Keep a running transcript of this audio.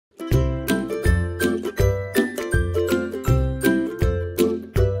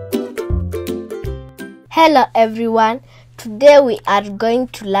Hello everyone, today we are going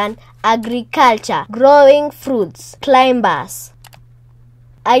to learn agriculture, growing fruits, climbers.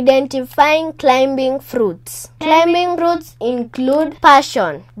 Identifying climbing fruits. Climbing fruits include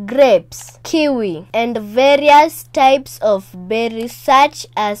passion, grapes, kiwi, and various types of berries such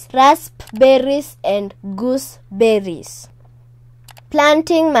as raspberries and gooseberries.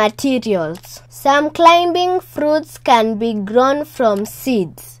 Planting materials. Some climbing fruits can be grown from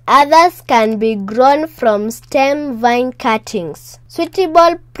seeds. Others can be grown from stem vine cuttings.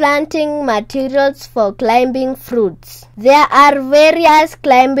 Suitable planting materials for climbing fruits. There are various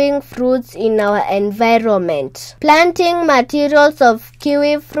climbing fruits in our environment. Planting materials of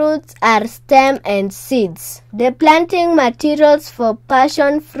kiwi fruits are stem and seeds. The planting materials for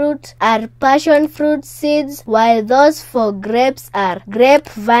passion fruit are passion fruit seeds, while those for grapes are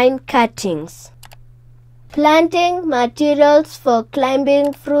grapevine cuttings. Planting materials for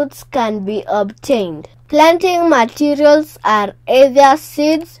climbing fruits can be obtained. Planting materials are either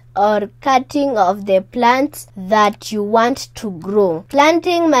seeds or cutting of the plants that you want to grow.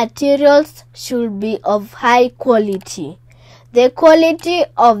 Planting materials should be of high quality. The quality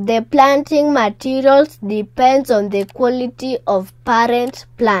of the planting materials depends on the quality of parent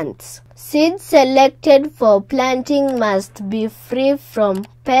plants. Seeds selected for planting must be free from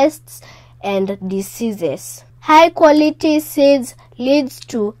pests and diseases. High quality seeds leads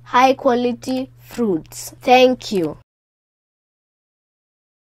to high quality fruits. Thank you.